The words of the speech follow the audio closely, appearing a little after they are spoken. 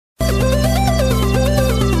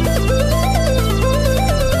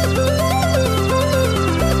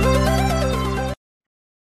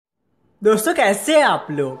दोस्तों कैसे हैं आप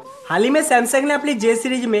लोग। हाल ही में सैमसंग ने अपनी जे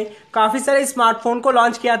सीरीज में काफी सारे स्मार्टफोन को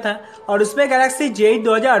लॉन्च किया था और उसमें गैलेक्सी J8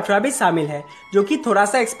 2018 भी शामिल है, जो कि थोड़ा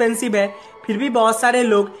सा एक्सपेंसिव है। फिर भी बहुत सारे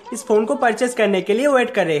लोग इस फोन को परचेस करने के लिए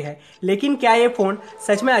वेट कर रहे हैं। लेकिन क्या ये फोन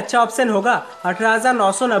सच में अच्छा ऑप्शन होगा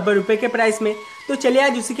 18,990 रुपए के प्राइस में? तो चलिए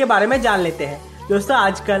आज उसी के बारे में जान लेते हैं। दोस्तों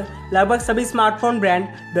आजकल लगभग सभी स्मार्टफोन ब्रांड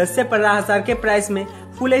 10 से 15,000 के प्राइस में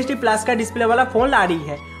फुल HD प्लस का डिस्प्ले वाला फोन ला रही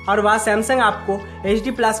है और वहाँ सैमसंग आपको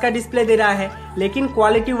HD प्लस का डिस्प्ले दे रहा है। लेकिन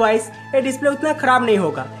क्वालिटी वाइज ये डिस्प्ले उतना खराब नहीं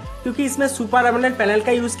होगा क्योंकि इसमें सुपर एमोलेड पैनल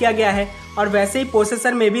का यूज किया गया है और वैसे ही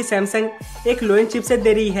प्रोसेसर में भी सैमसंग एक लो एंड चिपसेट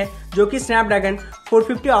दे रही है जो कि स्नैपड्रैगन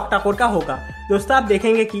 450 ऑक्टा कोर का होगा। दोस्तों आप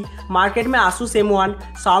देखेंगे कि मार्केट में Asus M1,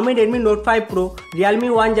 Xiaomi Redmi Note 5 Pro,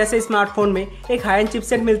 Realme One जैसे स्मार्टफोन में एक हाई एंड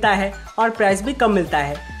चिपसेट मिलता है और प्राइस भी कम मिलता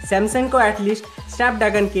है। सैमसंग को एटलीस्ट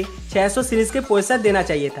स्नैपड्रैगन के 600 सीरीज के प्रोसेसर देना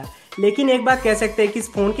चाहिए था। लेकिन एक बात कह सकते हैं कि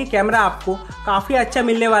इस फोन की कैमरा आपको काफ़ी अच्छा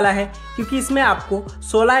मिलने वाला है क्योंकि इसमें आपको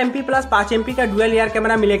 16 MP प्लस 5 MP का डुअल एआर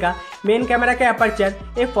कैमरा मिलेगा। मेन कैमरा का अपर्चर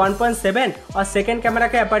f1.7 और सेकेंड कैमरा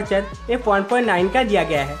का अपर्चर f1.9 का दिया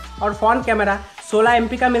गया है और फ्रंट कैमरा 16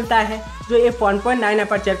 MP का मिलता है जो f1.9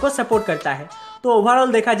 अपर्चर को सपोर्ट करता है। तो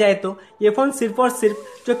ओवरऑल देखा जाए तो ये फ़ोन सिर्फ और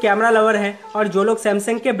सिर्फ जो कैमरा लवर हैं और जो लोग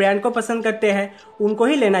सैमसंग के ब्रांड को पसंद करते हैं उनको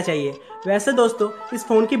ही लेना चाहिए। वैसे दोस्तों इस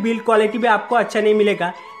फ़ोन की बिल्ड क्वालिटी भी आपको अच्छा नहीं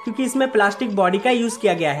मिलेगा क्योंकि इसमें प्लास्टिक बॉडी का यूज़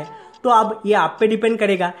किया गया है। तो अब ये आप पे डिपेंड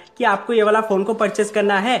करेगा कि आपको ये वाला फ़ोन को परचेस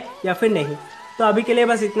करना है या फिर नहीं। तो अभी के लिए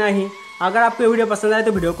बस इतना ही। अगर आपको ये वीडियो पसंद आए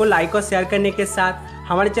तो वीडियो को लाइक और शेयर करने के साथ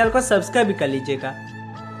हमारे चैनल को सब्सक्राइब भी कर लीजिएगा।